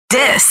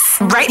This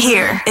right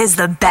here is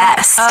the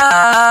best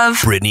of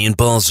Brittany and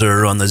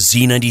Balzer on the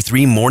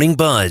Z93 Morning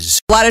Buzz.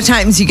 A lot of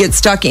times you get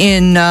stuck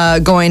in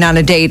going on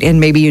a date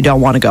and maybe you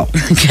don't want to go.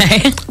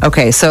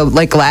 Okay, so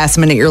like last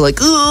minute you're like,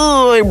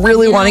 oh, I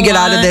really want to get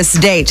out of this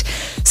date.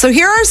 So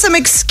here are some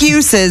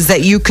excuses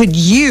that you could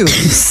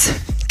use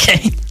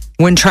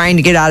when trying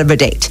to get out of a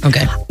date.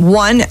 Okay.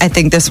 One, I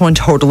think this one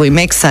totally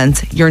makes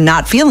sense. You're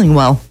not feeling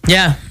well.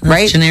 Yeah, that's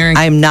right? generic.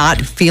 I'm not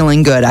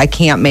feeling good. I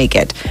can't make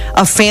it.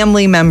 A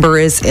family member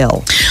is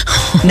ill.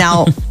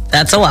 Now,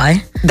 that's a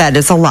lie. that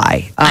is a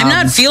lie. I'm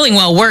not feeling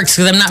well works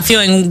because I'm not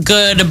feeling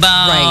good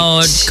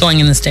about going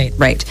in the state.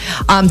 Right.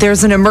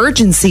 There's an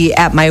emergency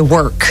at my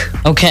work.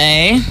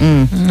 Okay.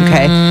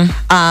 Okay.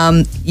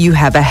 You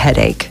have a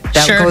headache.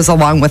 That Sure. goes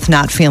along with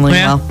not feeling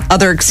Yeah. well.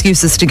 Other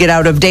excuses to get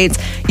out of dates.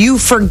 You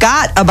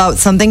forgot about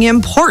something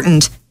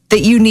important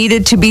that you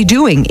needed to be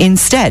doing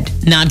instead.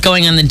 Not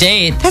going on the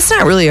date. That's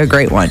not really a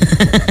great one.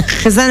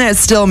 Because then it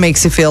still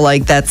makes you feel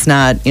like that's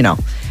not,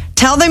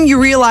 Tell them you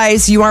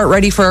realize you aren't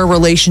ready for a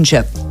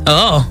relationship.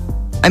 Oh.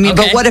 I mean,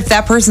 Okay. but what if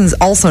that person's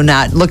also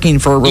not looking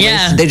for a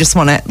relationship? Yeah. They just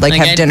want to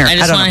have dinner. I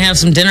just don't want to know. have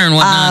some dinner and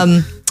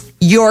whatnot.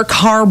 Your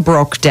car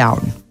broke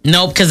down.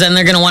 Nope, because then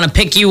they're going to want to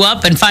pick you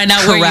up and find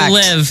out where you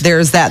live.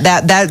 There's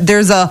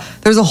there's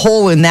a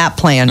hole in that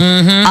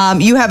plan.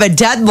 You have a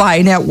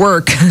deadline at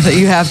work that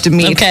you have to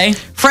meet. Okay.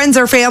 Friends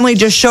or family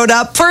just showed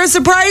up for a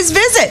surprise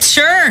visit.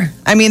 Sure.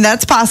 I mean,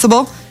 that's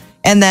possible.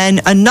 And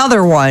then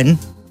another one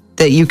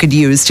that you could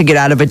use to get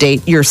out of a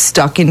date, you're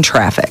stuck in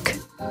traffic.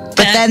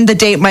 But then the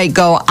date might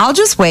go, I'll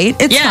just wait.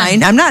 It's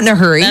fine. I'm not in a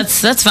hurry.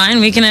 That's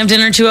fine. We can have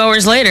dinner 2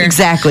 hours later.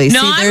 Exactly.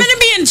 No, See, I'm going to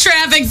be in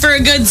traffic for a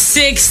good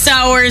 6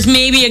 hours,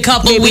 maybe a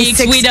couple weeks.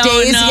 6 we don't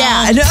days. know.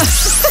 Yeah. I know.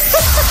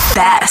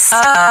 best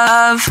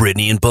of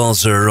Brittany and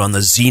Balzer on the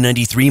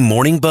Z93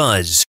 Morning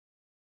Buzz.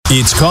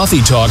 It's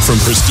Coffee Talk from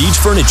Prestige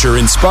Furniture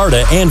in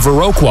Sparta and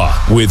Viroqua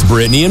with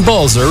Brittany and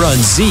Balzer on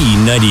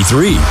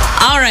Z93.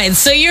 All right.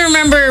 So you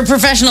remember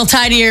professional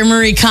tidier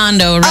Marie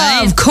Kondo,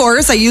 right? Of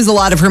course. I use a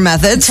lot of her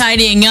methods.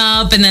 Tidying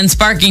Up and then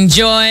Sparking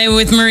Joy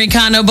with Marie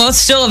Kondo, both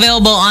still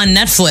available on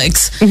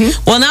Netflix.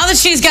 Well, now that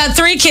she's got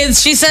 3 kids,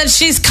 she said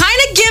she's kind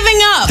of giving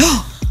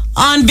up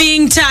on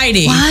being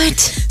tidy. What?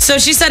 So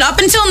she said, up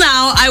until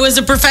now, I was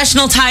a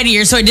professional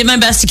tidier, so I did my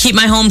best to keep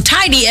my home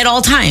tidy at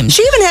all times.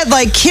 She even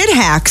had kid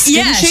hacks,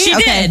 didn't Yeah, she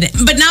Okay. did.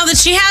 But now that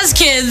she has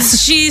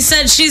kids, she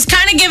said she's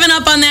kind of given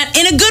up on that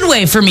in a good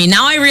way for me.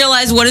 Now I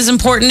realize what is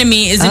important to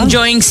me is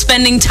enjoying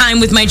spending time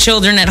with my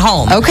children at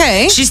home.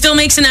 Okay. She still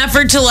makes an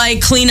effort to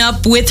clean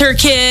up with her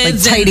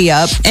kids. Like tidy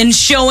up. And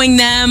showing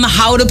them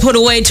how to put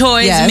away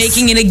toys, Yes.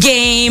 making it a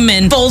game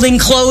and folding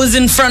clothes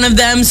in front of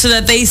them so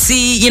that they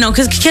see,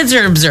 because kids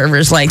are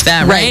observers like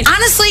that, right? Right.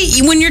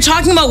 Honestly, when you're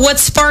talking about what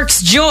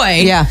sparks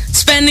joy,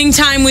 spending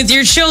time with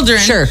your children,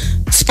 Sure.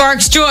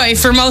 sparks joy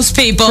for most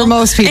people. For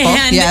most people,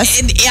 and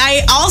yes.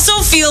 I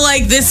also feel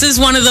like this is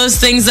one of those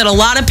things that a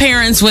lot of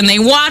parents, when they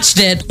watched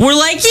it, were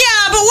like,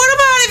 yeah, but what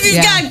about if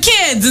you've got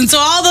kids? And so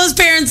all those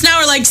parents now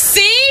are like,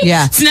 see?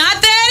 Yeah. It's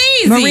not that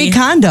easy. Marie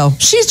Kondo.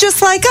 She's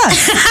just like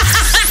us.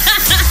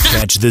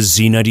 Catch the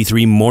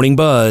Z93 Morning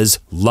Buzz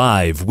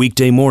live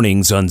weekday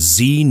mornings on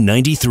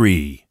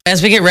Z93.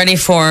 As we get ready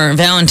for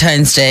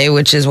Valentine's Day,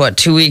 which is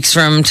 2 weeks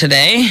from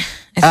today,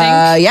 I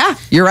think. Yeah,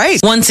 you're right.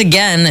 Once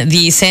again,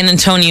 the San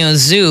Antonio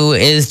Zoo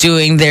is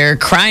doing their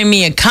Cry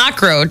Me a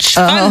Cockroach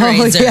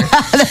fundraiser. Yeah,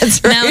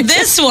 that's right. Now,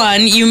 this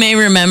one, you may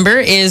remember,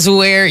 is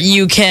where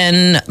you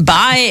can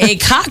buy a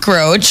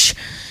cockroach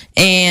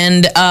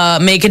and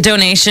make a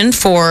donation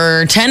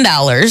for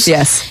 $10.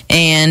 Yes.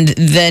 And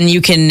then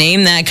you can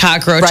name that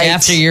cockroach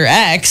after your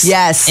ex.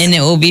 Yes. And it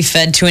will be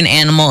fed to an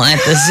animal at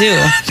the zoo.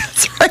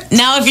 That's right.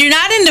 Now, if you're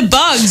not into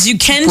bugs, you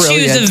can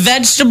choose a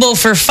vegetable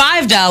for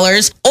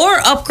 $5 or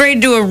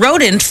upgrade to a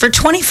rodent for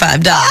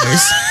 $25.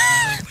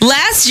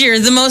 Last year,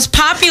 the most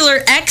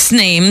popular ex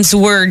names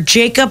were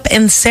Jacob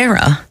and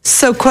Sarah.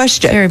 So,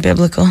 question. Very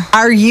biblical.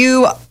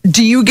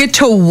 Do you get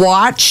to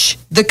watch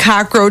the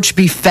cockroach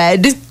be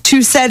fed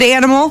to said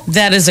animal?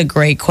 That is a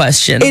great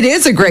question. It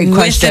is a great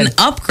question. With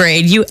an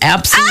upgrade, you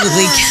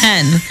absolutely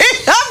can.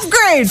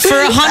 Upgrade! For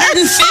 $150,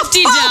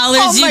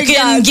 Oh my you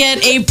can God.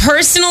 get a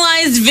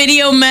personalized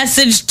video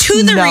message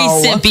to the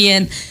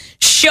recipient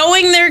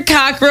showing their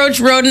cockroach,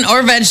 rodent,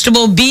 or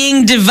vegetable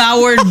being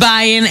devoured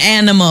by an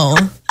animal.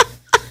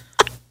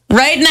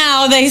 Right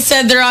now, they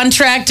said they're on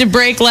track to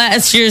break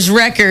last year's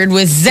record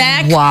with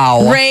Zach,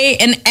 Ray,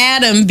 and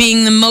Adam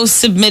being the most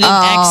submitted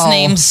ex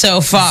names so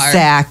far.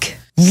 Zach.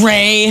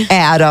 Ray.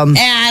 Adam.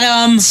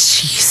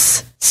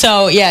 Jeez.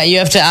 So, yeah, you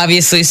have to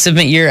obviously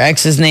submit your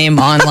ex's name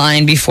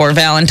online before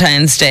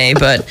Valentine's Day,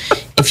 but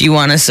if you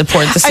want to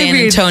support the San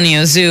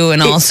Antonio Zoo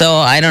and also,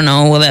 I don't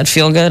know, will that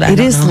feel good? It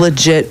is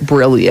legit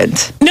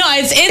brilliant. No,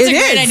 it's a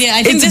great idea.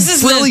 I think this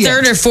is the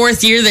 3rd or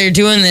 4th year they're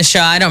doing this show.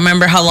 I don't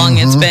remember how long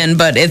it's been,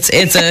 but it's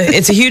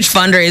a huge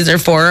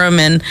fundraiser for them,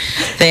 and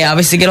they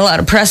obviously get a lot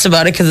of press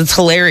about it because it's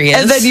hilarious.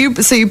 And then you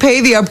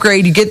pay the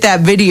upgrade, you get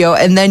that video,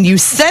 and then you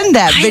send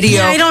that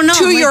video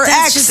to your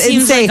ex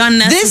and say,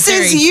 "This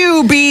is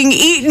you being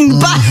eaten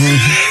by."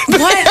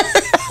 What?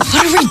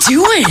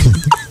 doing?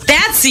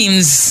 That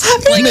seems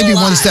like maybe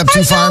one step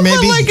too far.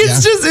 Maybe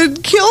it's just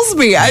it kills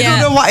me. I don't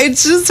know why.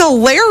 It's just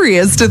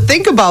hilarious to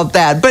think about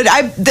that. But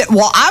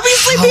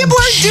obviously people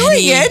are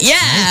doing it.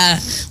 Yeah.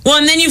 Well,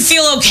 and then you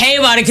feel okay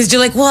about it because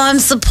you're like, well, I'm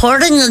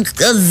supporting a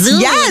zoo.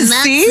 Yes, and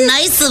that's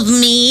nice of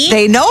me.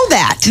 They know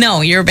that.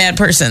 No, you're a bad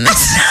person.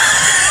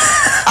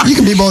 You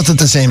can be both at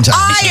the same time.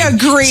 I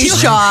agree,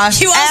 Shaw.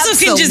 You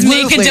also can just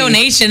make a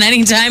donation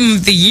any time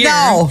of the year.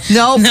 No.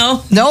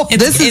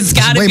 It's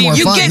got to be.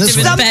 You get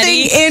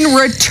something in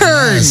return.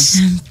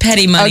 Yes.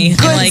 Petty money. A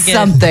good I like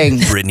something.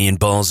 Brittany and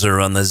Balzer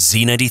on the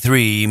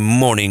Z93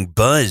 Morning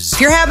Buzz.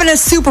 If you're having a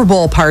Super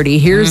Bowl party,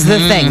 here's the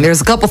thing.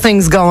 There's a couple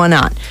things going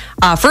on.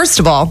 First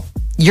of all,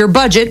 your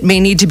budget may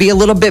need to be a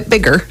little bit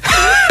bigger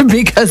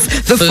because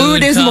the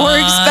food is more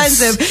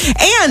expensive.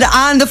 And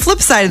on the flip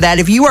side of that,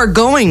 if you are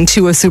going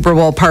to a Super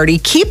Bowl party,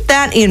 keep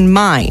that in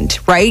mind,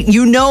 right?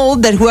 You know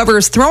that whoever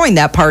is throwing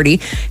that party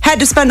had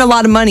to spend a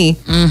lot of money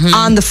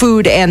on the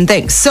food and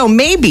things. So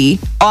maybe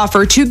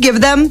offer to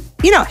give them,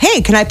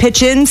 hey, can I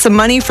pitch in some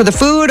money for the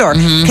food, or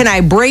can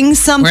I bring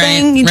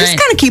something? You just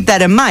kind of keep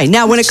that in mind.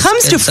 Now, when it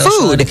comes to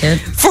food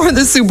for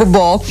the Super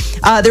Bowl,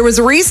 there was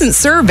a recent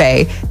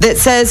survey that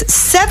says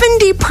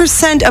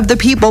 70% of the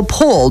people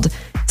polled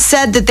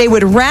said that they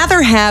would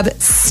rather have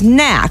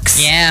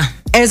snacks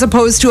as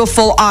opposed to a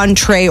full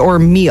entree or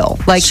meal.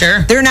 Like,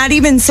 they're not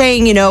even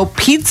saying,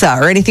 pizza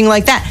or anything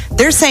like that.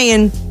 They're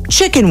saying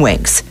chicken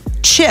wings,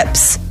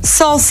 chips,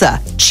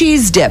 salsa,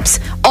 cheese dips,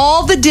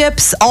 all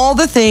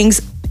the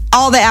things,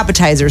 all the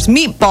appetizers,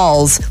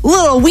 meatballs,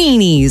 little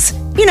weenies,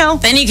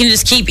 Then you can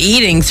just keep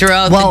eating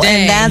throughout the day. Well,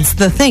 and that's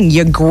the thing.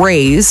 You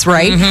graze,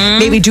 right?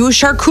 Maybe do a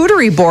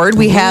charcuterie board.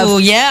 We have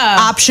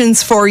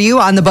options for you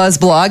on the Buzz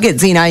blog at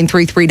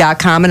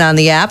z933.com and on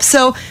the app.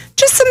 So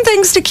just some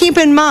things to keep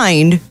in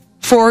mind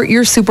for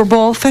your Super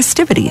Bowl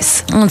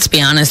festivities. Let's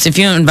be honest. If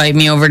you invite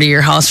me over to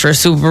your house for a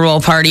Super Bowl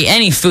party,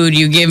 any food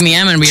you give me,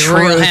 I'm going to be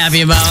real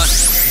happy about.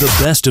 The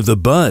best of the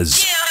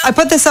buzz. I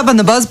put this up on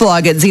the Buzz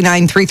blog at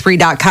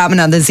z933.com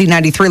and on the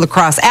Z93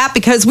 Lacrosse app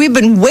because we've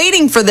been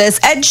waiting for this.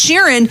 Ed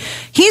Sheeran,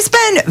 he's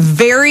been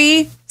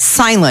very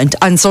silent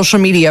on social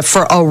media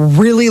for a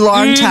really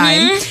long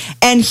time,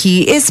 and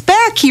he is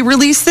back. He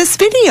released this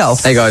video.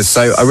 Hey guys,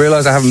 so I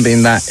realize I haven't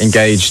been that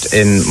engaged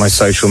in my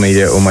social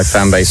media or my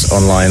fan base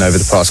online over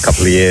the past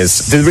couple of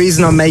years. The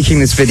reason I'm making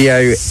this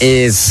video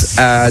is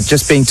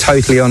just being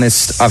totally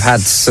honest. I've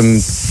had some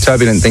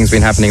turbulent things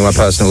been happening in my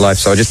personal life,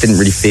 so I just didn't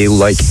really feel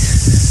like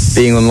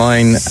being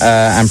online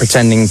and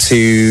pretending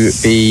to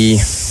be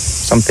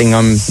something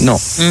I'm not,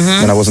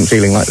 and I wasn't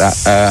feeling like that.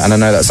 And I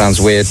know that sounds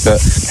weird,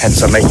 but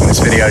hence I'm making this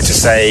video to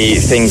say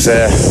things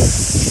are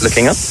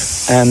looking up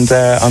and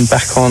I'm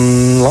back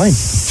online.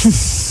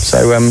 So,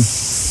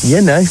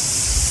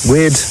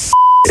 weird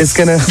is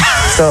going to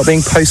start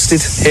being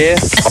posted here.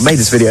 I've made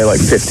this video like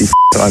 50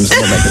 times.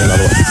 I'm not making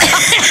another one.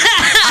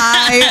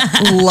 I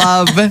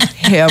love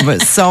him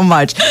so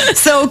much.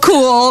 So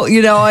cool,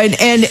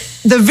 and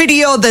the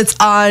video that's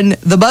on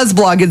the Buzz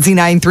blog at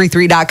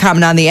z933.com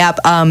and on the app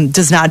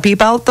does not beep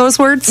out those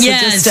words. So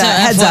just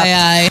heads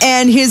FYI. up.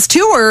 And his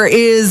tour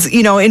is,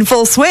 in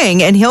full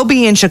swing, and he'll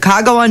be in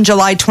Chicago on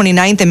July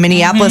 29th and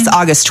Minneapolis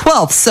August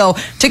 12th. So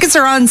tickets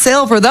are on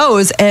sale for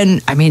those.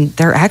 And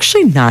they're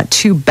actually not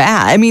too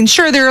bad.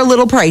 Sure, they're a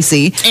little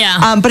pricey.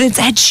 Yeah. But it's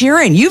Ed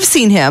Sheeran. You've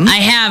seen him. I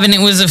have, and it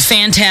was a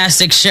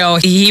fantastic show.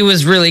 He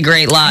was really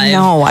great live.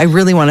 No, I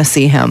really want to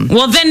see him.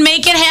 Well, then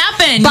make it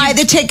happen. Buy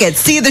the tickets.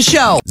 See the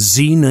show.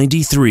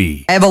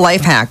 Z93. I have a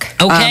life hack.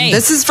 Okay.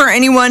 This is for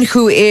anyone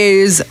who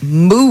is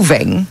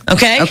moving.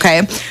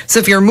 Okay. So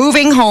if you're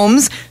moving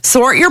homes,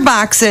 sort your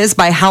boxes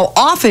by how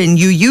often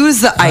you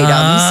use the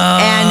items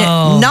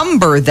and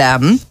number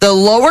them. The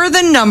lower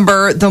the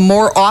number, the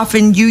more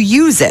often you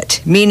use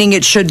it, meaning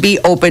it should be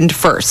opened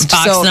first.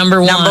 Box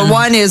number one. Number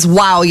one is,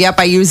 wow, yep,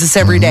 I use this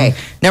every day.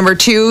 Number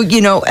two,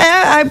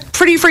 I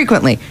pretty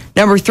frequently.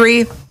 Number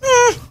three,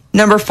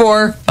 Number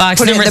 4,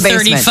 box put number it in the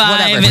basement,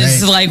 35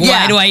 is like,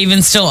 why do I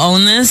even still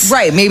own this?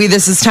 Right. Maybe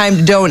this is time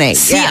to donate.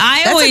 See,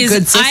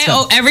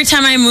 every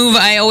time I move,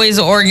 I always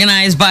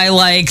organize by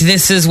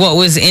this is what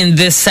was in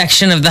this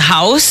section of the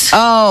house.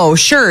 Oh,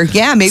 sure.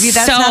 Yeah, maybe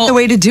that's not the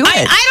way to do it.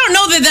 I don't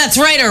know that that's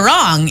right or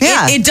wrong.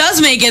 Yeah. It does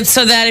make it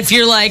so that if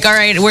you're like, all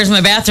right, where's my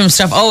bathroom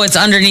stuff? Oh, it's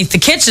underneath the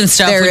kitchen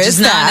stuff, which is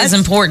not as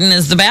important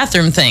as the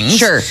bathroom things.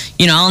 Sure.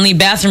 I'll need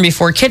bathroom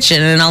before kitchen,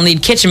 and I'll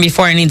need kitchen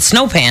before I need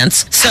snow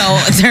pants. So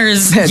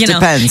there's...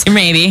 depends.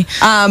 Maybe.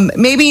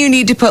 Maybe you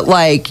need to put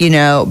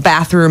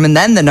bathroom and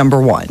then the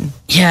number 1.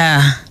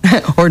 Yeah.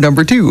 Or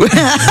number 2.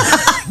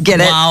 Get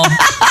it? Wow.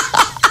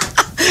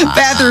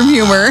 Bathroom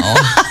humor.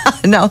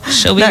 No.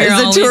 She'll be here is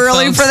all it too week,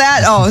 early folks. for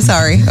that? Oh,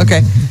 sorry.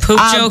 Okay. Poop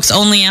jokes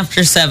only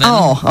after 7.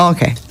 Oh,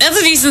 okay. That's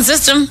a decent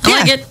system.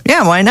 I like it.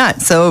 Yeah, why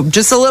not? So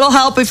just a little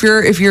help if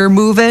you're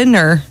moving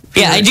or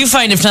Yeah, I do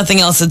find, if nothing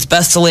else, it's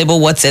best to label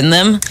what's in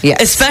them.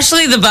 Yes.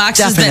 Especially the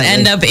boxes Definitely. that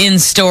end up in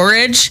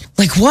storage.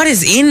 Like, what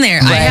is in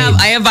there? Right.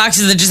 I have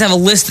boxes that just have a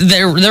list.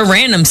 They're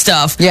random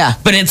stuff. Yeah.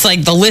 But it's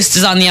like the list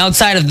is on the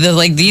outside of the,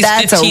 like, these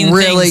That's 15 a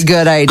really things.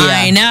 good idea.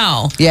 I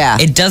know. Yeah.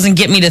 It doesn't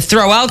get me to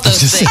throw out those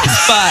things,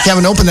 but You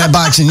haven't opened that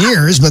box in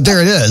years, but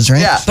there it is,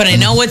 right? Yeah. I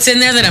know what's in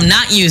there that I'm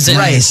not using.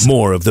 Right.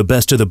 More of the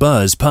Best of the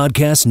Buzz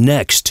podcast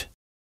next.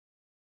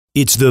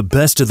 It's the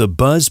Best of the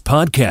Buzz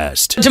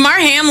podcast. Damar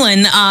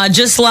Hamlin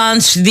just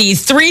launched the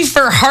 3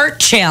 for Heart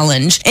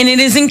Challenge, and it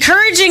is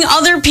encouraging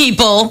other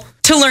people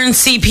to learn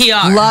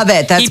CPR. Love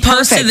it. That's He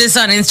posted perfect. this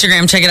on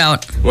Instagram. Check it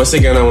out. Once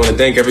again, I want to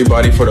thank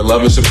everybody for the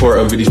love and support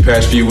over these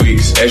past few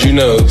weeks. As you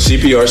know,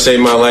 CPR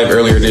saved my life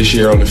earlier this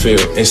year on the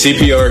field, and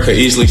CPR could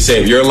easily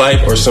save your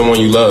life or someone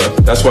you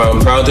love. That's why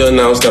I'm proud to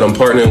announce that I'm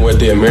partnering with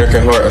the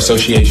American Heart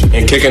Association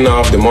and kicking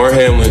off Damar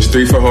Hamlin's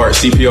 3 for Heart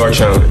CPR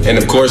Challenge. And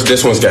of course,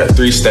 this one's got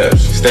 3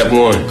 steps. Step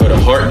 1, go to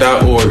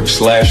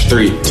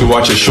heart.org/3 to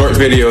watch a short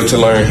video to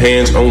learn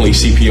hands-only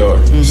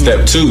CPR.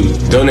 Step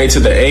 2, donate to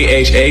the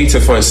AHA to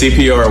fund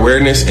CPR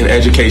awareness and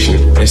education.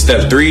 And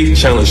step 3,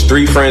 challenge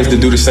 3 friends to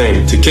do the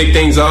same. To kick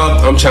things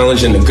off, I'm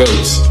challenging the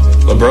GOATs.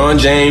 LeBron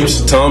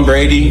James, Tom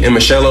Brady, and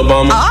Michelle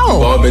Obama have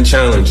all been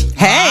challenged.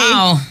 Hey.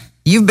 Wow.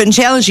 You've been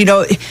challenged,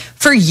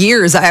 for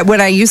years.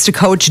 When I used to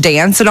coach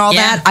dance and all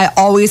Yeah. that, I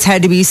always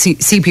had to be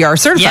CPR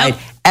certified. Yep.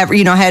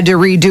 Had to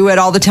redo it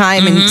all the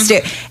time,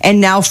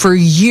 and now for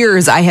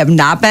years I have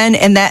not been.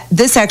 And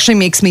this actually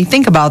makes me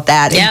think about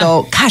that and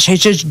go, "Gosh, I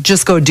should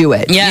just go do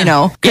it." Yeah.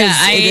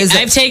 'cause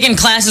I've taken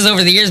classes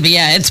over the years, but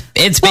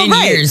it's been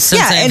years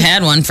since I've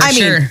had one for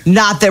sure. mean,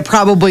 not that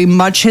probably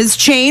much has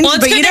changed, Well,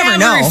 it's but good you to never have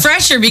know. a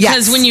refresher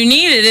because Yes. when you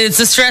need it, it's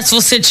a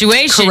stressful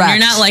situation. Correct. You're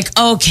not like,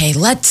 okay,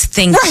 let's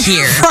think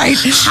here. Right.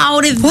 How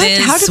did What?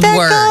 this How did that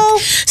work? go?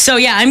 So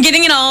yeah, I'm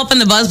getting it all up in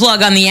the Buzz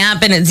blog on the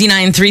app and at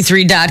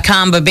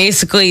z933.com. But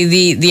basically,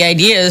 the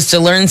idea is to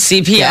learn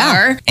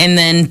CPR and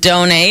then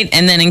donate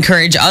and then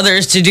encourage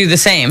others to do the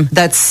same.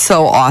 That's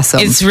so awesome.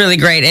 It's really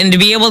great. And to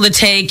be able to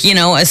take,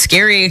 a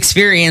scary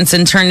experience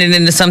and turn it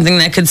into something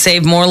that could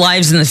save more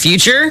lives in the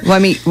future. Well, I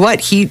mean, what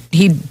he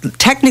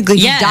technically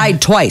he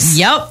died twice.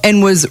 Yep.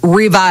 And was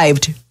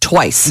revived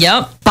twice.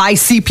 Yep. By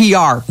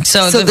CPR.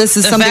 So this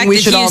is something we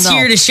should all He's know.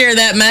 here to share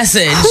that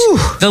message.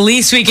 The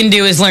least we can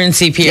do is learn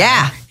CPR.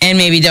 Yeah. And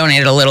maybe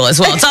donate a little as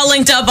well. It's all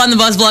linked up on the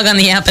Buzz blog on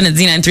the app and at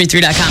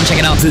z933.com. Check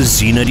it out. The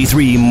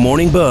Z93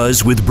 Morning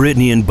Buzz with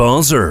Brittany and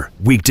Balzer.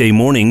 Weekday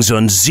mornings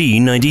on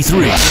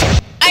Z93.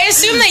 I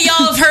assume that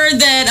y'all have heard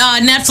that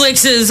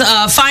Netflix is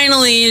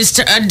finally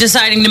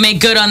deciding to make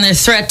good on their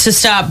threat to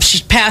stop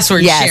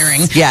password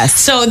sharing. Yes.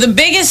 So the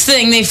biggest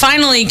thing, they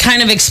finally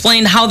kind of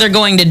explained how they're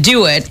going to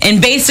do it.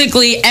 And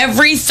basically,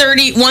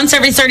 once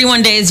every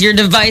 31 days, your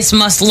device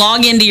must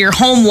log into your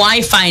home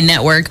Wi-Fi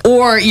network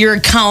or your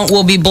account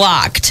will be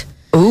blocked.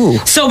 Ooh.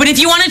 So, but if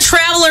you want to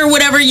travel or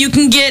whatever, you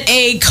can get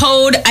a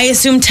code, I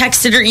assume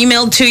texted or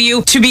emailed to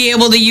you to be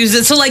able to use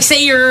it. So, like,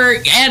 say you're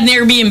at an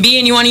Airbnb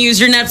and you want to use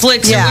your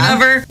Netflix or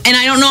whatever. And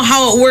I don't know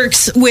how it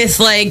works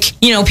with, like,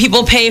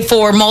 people pay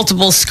for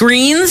multiple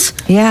screens.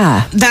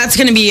 Yeah. That's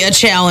going to be a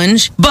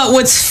challenge. But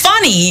what's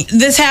funny,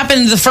 this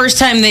happened the first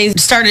time they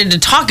started to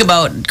talk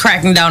about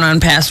cracking down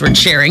on password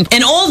sharing.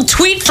 An old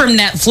tweet from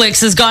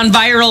Netflix has gone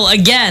viral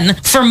again.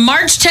 From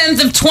March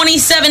 10th of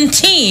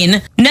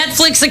 2017,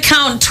 Netflix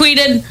account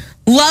tweeted,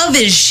 "Love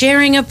is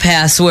sharing a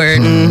password."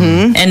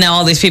 Mm-hmm. And now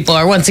all these people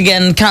are once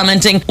again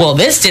commenting, well,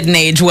 this didn't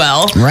age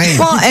well. Right.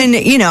 Well,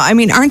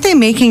 and aren't they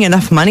making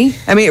enough money?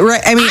 I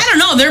don't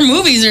know. Their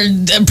movies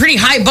are pretty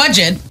high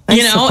budget,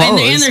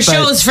 and their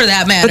shows for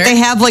that matter. But they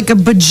have like a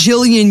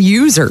bajillion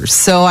users.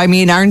 So,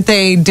 aren't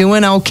they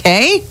doing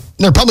okay?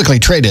 They're publicly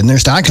traded and their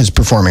stock is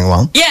performing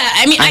well. Yeah,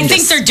 I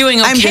think they're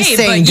doing okay. I'm just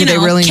saying, but, do they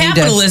really need to-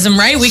 capitalism,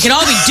 right? We could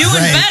all be doing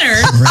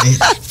better. Right.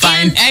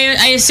 Fine.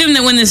 I assume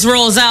that when this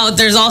rolls out,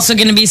 there's also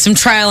going to be some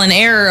trial and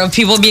error of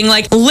people being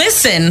like,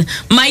 listen,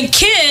 my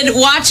kid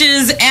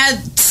watches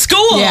at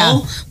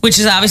school, which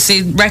is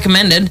obviously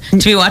recommended to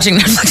be watching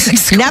Netflix at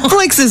school.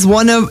 Netflix is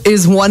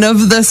one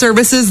of the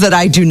services that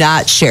I do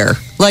not share.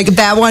 Like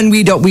that one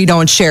we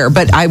don't share,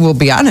 but I will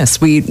be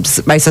honest,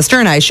 my sister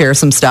and I share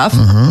some stuff.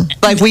 Mm-hmm.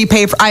 Like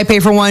I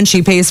pay for one,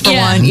 she pays for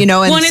one,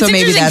 and so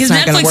maybe that's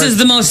not going to work. Netflix is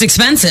the most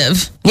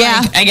expensive.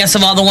 Yeah. I guess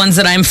of all the ones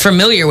that I'm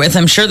familiar with,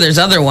 I'm sure there's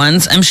other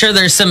ones. I'm sure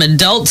there's some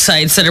adult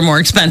sites that are more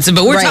expensive,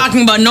 but we're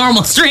talking about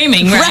normal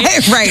streaming,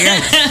 right? Right.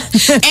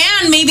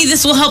 And maybe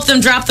this will help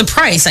them drop the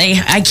price.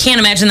 I can't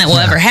imagine that will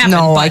ever happen.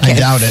 No, I can't.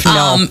 I doubt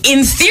it.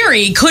 In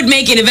theory, could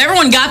make it if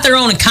everyone got their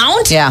own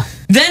account. Yeah.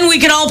 Then we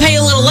could all pay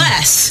a little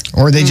less.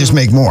 Or they just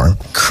make more.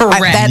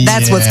 Correct.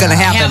 That's what's going to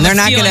happen. They're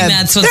not going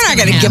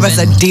to give us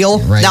a deal.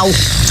 Right. No.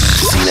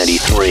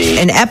 Z93.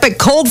 An epic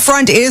cold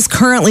front is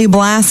currently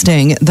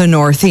blasting the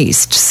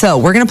Northeast. So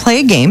we're going to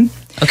play a game.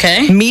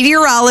 Okay.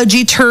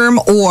 Meteorology term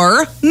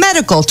or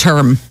medical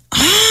term.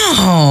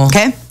 Oh.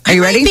 Okay. Are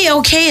you ready? I'd be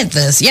okay at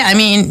this. Yeah,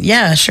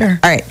 yeah, sure.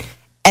 All right.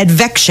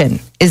 Advection.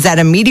 Is that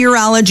a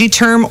meteorology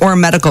term or a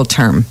medical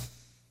term?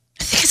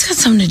 I think it's got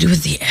something to do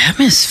with the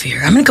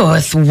atmosphere. I'm going to go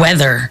with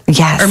weather.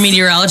 Yes. Or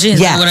meteorology. Is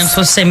that what I'm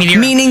supposed to say?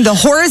 Meaning the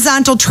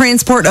horizontal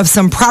transport of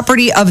some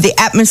property of the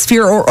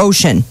atmosphere or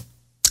ocean.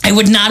 I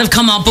would not have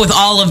come up with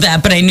all of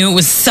that, but I knew it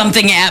was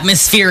something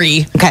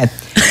atmosphere-y. Okay.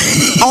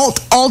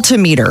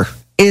 Altimeter.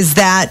 Is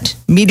that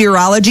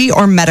meteorology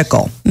or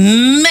medical?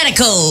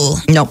 Medical.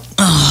 Nope.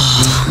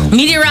 Oh,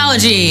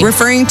 meteorology.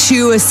 Referring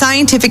to a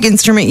scientific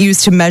instrument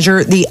used to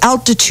measure the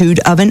altitude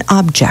of an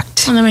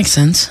object. Well, that makes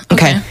sense.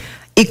 Okay.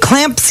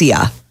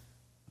 Eclampsia.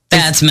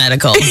 That's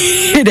medical.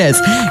 It is.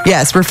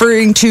 Yes,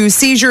 referring to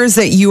seizures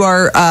that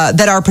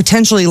that are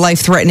potentially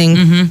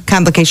life-threatening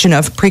complication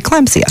of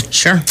preeclampsia.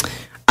 Sure.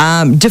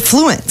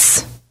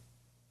 Defluence.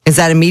 Is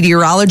that a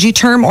meteorology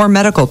term or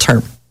medical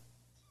term?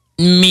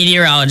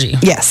 Meteorology.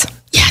 Yes.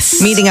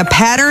 Yes. Meaning a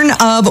pattern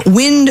of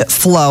wind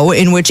flow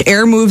in which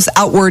air moves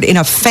outward in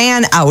a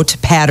fan-out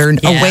pattern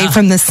away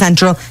from the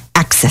central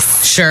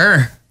axis.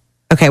 Sure.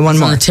 Okay, one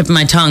more. On the tip of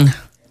my tongue.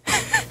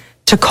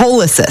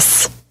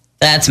 Tocolysis.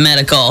 That's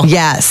medical.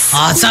 Yes.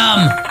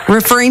 Awesome.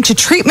 Referring to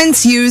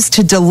treatments used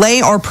to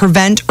delay or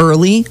prevent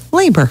early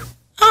labor.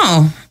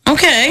 Oh,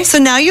 okay. So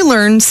now you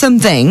learned some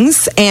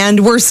things,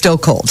 and we're still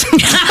cold.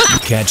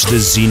 Catch the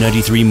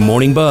Z93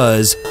 Morning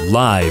Buzz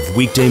live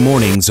weekday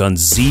mornings on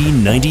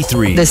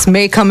Z93. This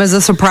may come as a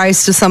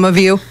surprise to some of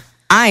you.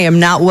 I am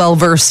not well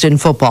versed in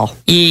football.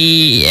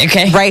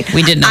 Okay. Right?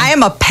 We did know. I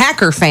am a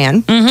Packer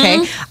fan,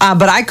 okay?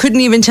 But I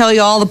couldn't even tell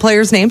you all the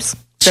players' names.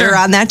 Sure. That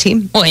are on that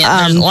team. Well,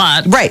 yeah, there's a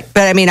lot. Right.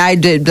 But I mean, I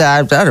did,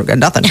 I don't got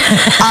nothing.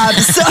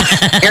 So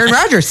Aaron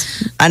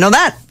Rodgers. I know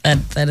that.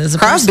 That is a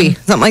Crosby.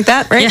 person. Something like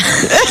that, right?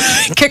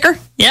 Yeah. Kicker.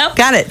 Yep.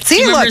 Got it. See, Do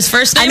you remember look. his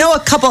first name? I know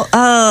a couple.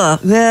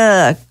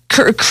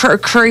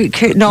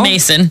 No.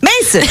 Mason.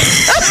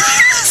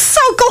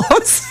 So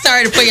close.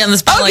 Sorry to put you on the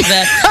spot like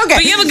that. Okay.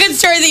 But you have a good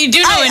story that you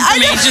do know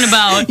information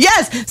about.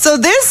 Yes. So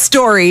this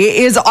story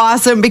is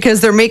awesome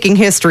because they're making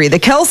history. The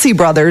Kelsey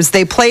brothers,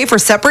 they play for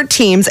separate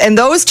teams, and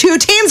those two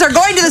teams are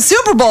going to the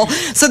Super Bowl.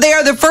 So they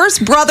are the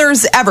first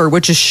brothers ever,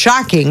 which is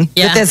shocking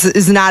that this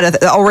is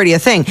not already a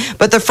thing,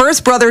 but the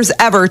first brothers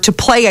ever to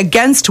play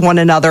against one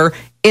another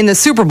in the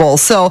Super Bowl.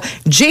 So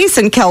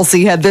Jason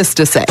Kelsey had this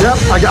to say. Yep,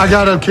 I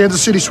got a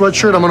Kansas City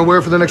sweatshirt I'm going to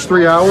wear for the next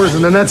 3 hours,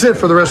 and then that's it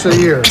for the rest of the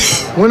year.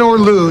 Win or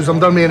lose, I'm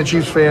done being a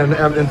Chiefs fan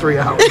in 3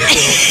 hours.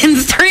 In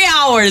 3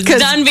 hours,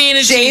 done being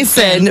a Chiefs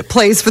fan. Jason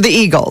plays for the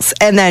Eagles.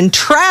 And then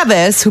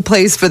Travis, who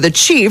plays for the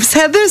Chiefs,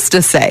 had this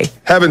to say.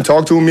 Haven't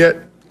talked to him yet,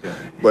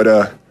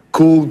 but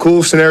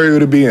cool scenario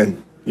to be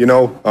in. You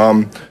know,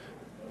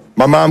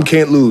 my mom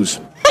can't lose.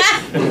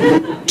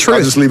 True.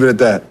 I'll just leave it at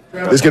that.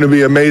 It's going to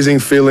be an amazing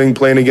feeling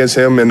playing against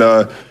him. And,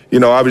 you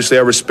know, obviously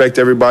I respect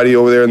everybody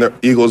over there in the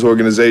Eagles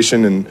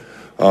organization.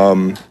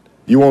 And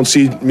you won't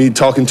see me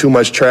talking too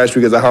much trash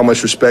because of how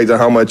much respect and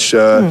how much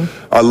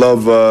I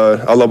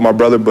love my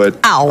brother. But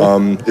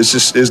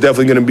it's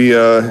definitely going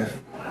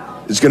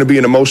to be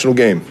an emotional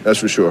game. That's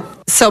for sure.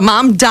 So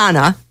Mom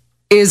Donna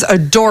is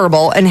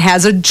adorable and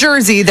has a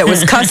jersey that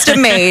was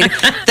custom made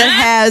that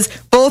has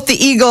both the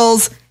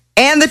Eagles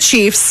and the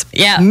Chiefs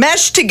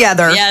meshed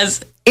together.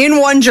 Yes.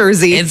 In one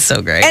jersey. It's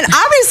so great. And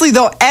obviously,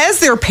 though, as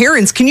their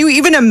parents, can you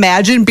even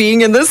imagine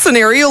being in this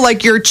scenario?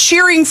 Like you're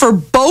cheering for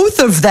both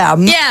of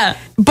them. Yeah.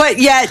 But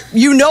yet,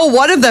 you know,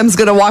 one of them's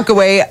going to walk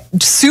away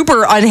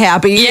super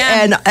unhappy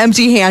and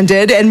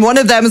empty-handed, and one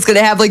of them is going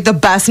to have like the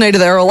best night of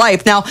their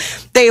life. Now,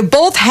 they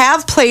both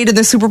have played in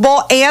the Super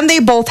Bowl, and they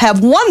both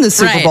have won the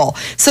Super Bowl,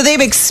 so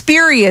they've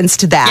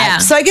experienced that. Yeah.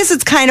 So I guess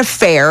it's kind of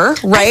fair,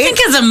 right? I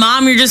think as a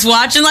mom, you're just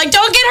watching like,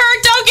 don't get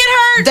hurt, don't get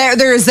hurt.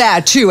 There is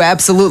that too,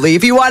 absolutely.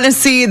 If you want to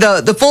see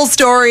the full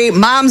story,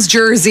 Mom's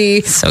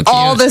jersey,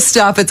 all this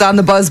stuff, it's on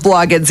the Buzz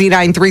blog at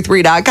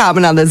Z933.com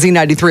and on the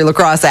Z93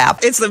 Lacrosse app.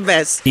 It's the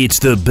best. It's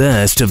the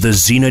best of the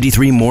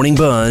Z93 Morning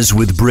Buzz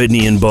with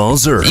Brittany and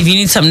Balzer. If you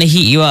need something to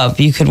heat you up,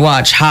 you could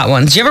watch Hot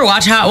Ones. Do you ever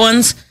watch Hot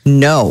Ones?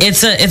 No.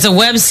 It's a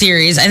web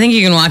series. I think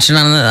you can watch it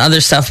on the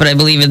other stuff, but I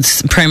believe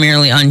it's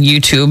primarily on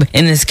YouTube.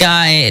 And this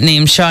guy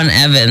named Sean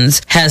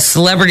Evans has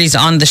celebrities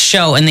on the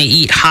show, and they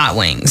eat hot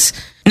wings.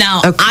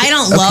 Now, I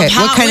don't love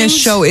hot What kind wings. of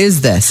show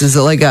is this? Is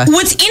it like a...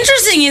 What's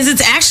interesting is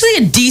it's actually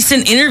a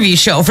decent interview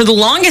show. For the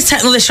longest time,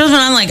 the show's been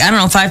on like, I don't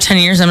know,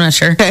 5-10 years, I'm not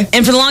sure. Okay.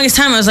 And for the longest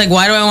time, I was like,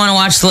 why do I want to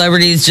watch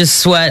celebrities just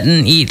sweat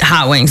and eat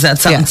hot wings? That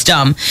sounds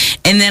dumb.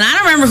 And then I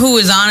don't remember who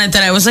was on it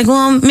that I was like,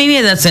 well,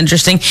 maybe that's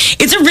interesting.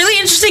 It's a really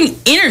interesting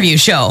interview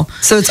show.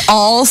 So it's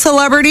all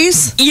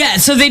celebrities? Yeah,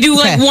 so they do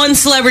like one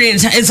celebrity at a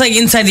time. It's like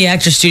inside the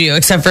actor studio,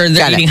 except for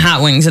they're eating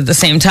hot wings at the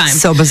same time.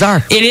 So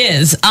bizarre. It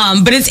is.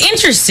 But it's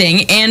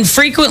interesting, and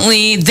frequently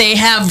they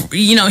have,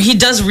 you know, he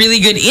does really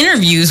good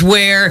interviews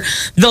where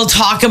they'll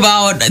talk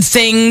about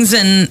things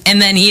and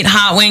then eat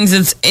hot wings.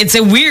 It's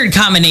a weird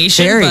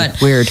combination. Very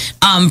weird.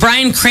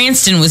 Bryan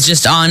Cranston was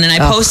just on, and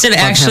I posted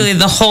actually him.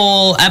 the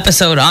whole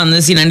episode on the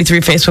Z93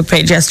 Facebook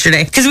page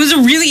yesterday because it was a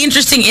really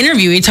interesting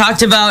interview. He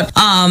talked about,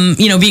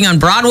 you know, being on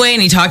Broadway,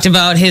 and he talked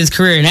about his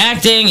career in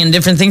acting and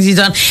different things he's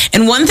done.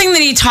 And one thing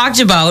that he talked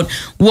about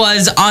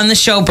was on the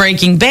show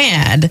Breaking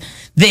Bad,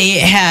 they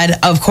had,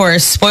 of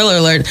course, spoiler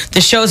alert,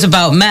 the show's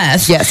about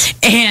meth. Yes.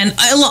 And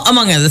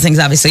among other things,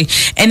 obviously.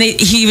 And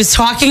he was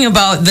talking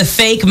about the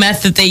fake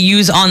meth that they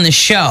use on the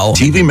show.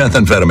 TV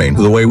methamphetamine,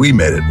 the way we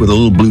made it with a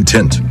little blue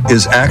tint,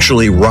 is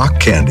actually rock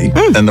candy.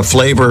 And the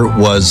flavor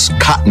was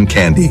cotton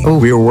candy.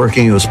 We were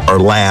working, it was our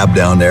lab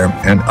down there.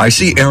 And I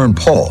see Aaron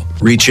Paul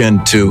reach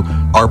into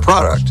our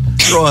product,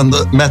 throwing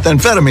the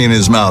methamphetamine in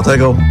his mouth. I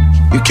go,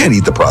 you can't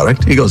eat the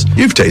product. He goes,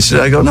 you've tasted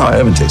it. I go, no, I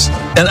haven't tasted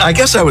it. And I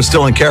guess I was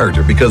still in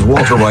character because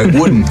Walter White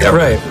wouldn't ever.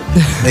 Right.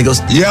 And he goes,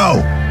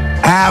 yo,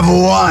 have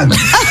one,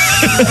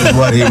 is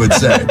what he would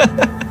say.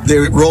 They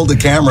rolled the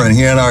camera and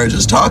he and I are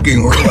just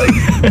talking. We're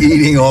like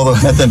eating all the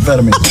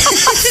methamphetamine.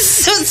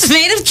 So it's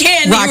made of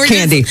candy. Rock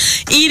candy.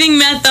 Eating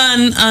meth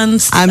on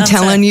I'm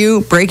telling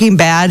you, Breaking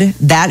Bad,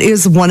 that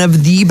is one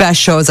of the best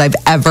shows I've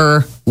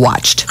ever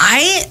watched.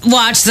 I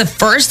watched the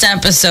first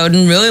episode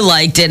and really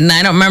liked it, and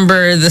I don't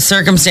remember the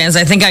circumstance.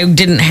 I think I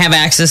didn't have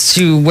access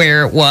to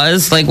where it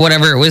was, like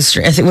whatever it was.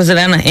 Was it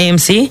on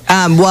AMC?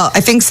 Well,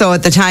 I think so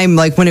at the time,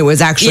 like when it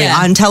was actually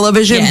on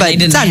television, but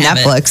it's on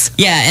Netflix.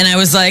 Yeah, and I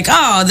was like,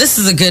 oh, this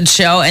is a good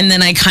show, and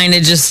then I kind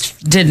of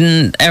just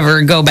didn't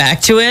ever go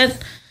back to it.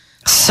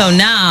 So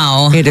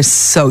now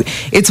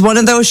it's one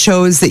of those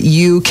shows that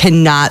you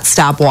cannot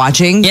stop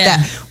watching. Yeah.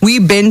 That we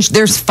binged.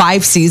 There's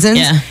 5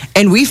 seasons,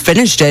 and we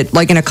finished it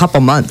like in a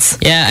couple months.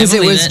 Yeah, because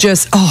it was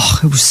just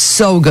it was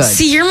so good.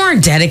 See, you're more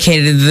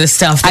dedicated to this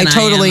stuff than I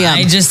totally am.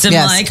 I just am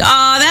like,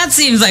 oh, that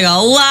seems like a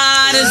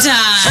lot of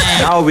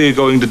time. Now we're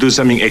going to do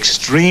something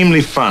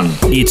extremely fun.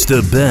 It's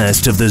the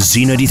best of the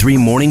Z93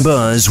 Morning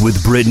Buzz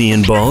with Brittany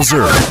and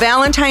Balzer.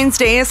 Valentine's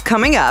Day is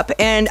coming up,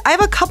 and I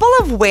have a couple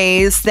of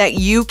ways that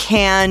you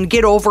can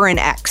get over an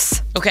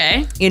ex.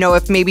 Okay. You know,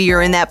 if maybe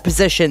you're in that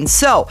position.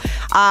 So,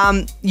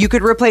 you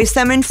could replace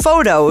them in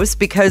photos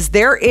because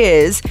there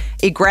is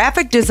a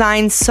graphic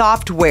design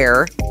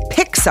software,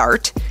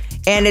 PixArt,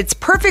 and it's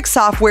perfect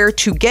software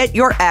to get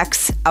your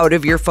ex out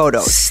of your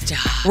photos.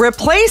 Stop.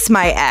 Replace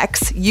My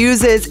Ex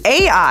uses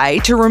AI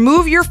to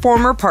remove your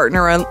former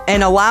partner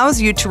and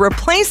allows you to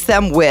replace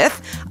them with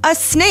a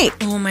snake.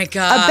 Oh my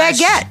gosh. A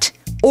baguette.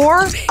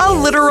 Or a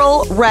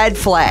literal red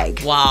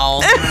flag. Wow.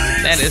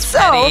 That is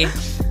petty.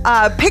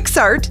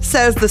 PixArt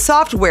says the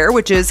software,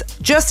 which is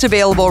just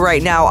available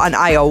right now on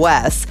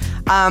iOS,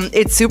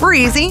 it's super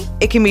easy.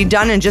 It can be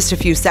done in just a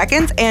few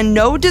seconds, and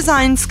no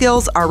design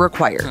skills are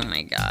required. Oh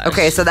my gosh.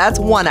 Okay, so that's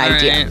one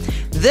idea. Right.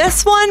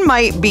 This one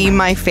might be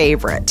my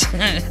favorite.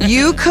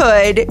 You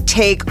could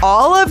take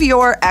all of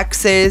your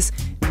ex's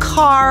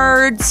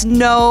cards,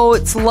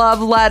 notes,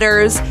 love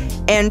letters,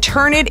 and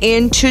turn it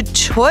into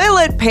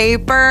toilet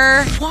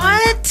paper.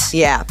 What?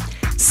 Yeah.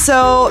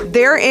 So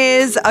there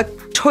is a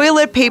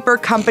toilet paper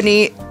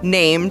company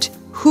named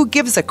Who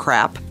Gives a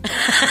Crap?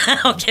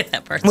 Okay,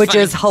 that part's which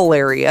funny. is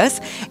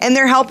hilarious. And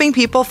they're helping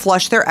people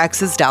flush their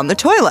exes down the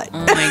toilet.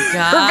 Oh my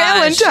gosh. For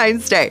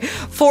Valentine's Day.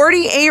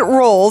 48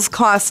 rolls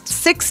cost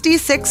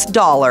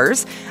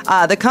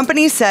 $66. The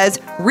company says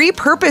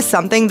repurpose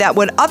something that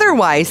would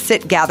otherwise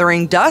sit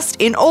gathering dust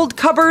in old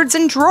cupboards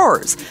and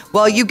drawers,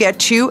 while you get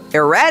to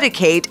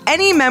eradicate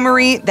any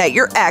memory that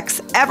your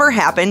ex ever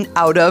happened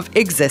out of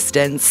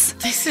existence.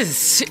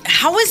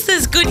 How is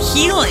this good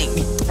healing?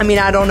 I mean,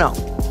 I don't know.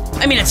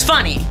 I mean, it's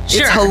funny.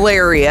 Sure. It's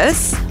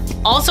hilarious.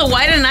 Also,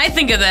 why didn't I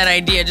think of that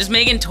idea? Just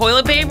making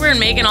toilet paper and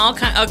making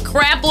a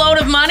crap load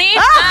of money?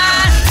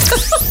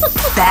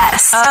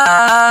 Best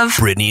of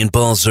Brittany and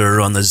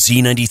Balzer on the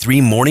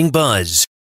Z93 Morning Buzz.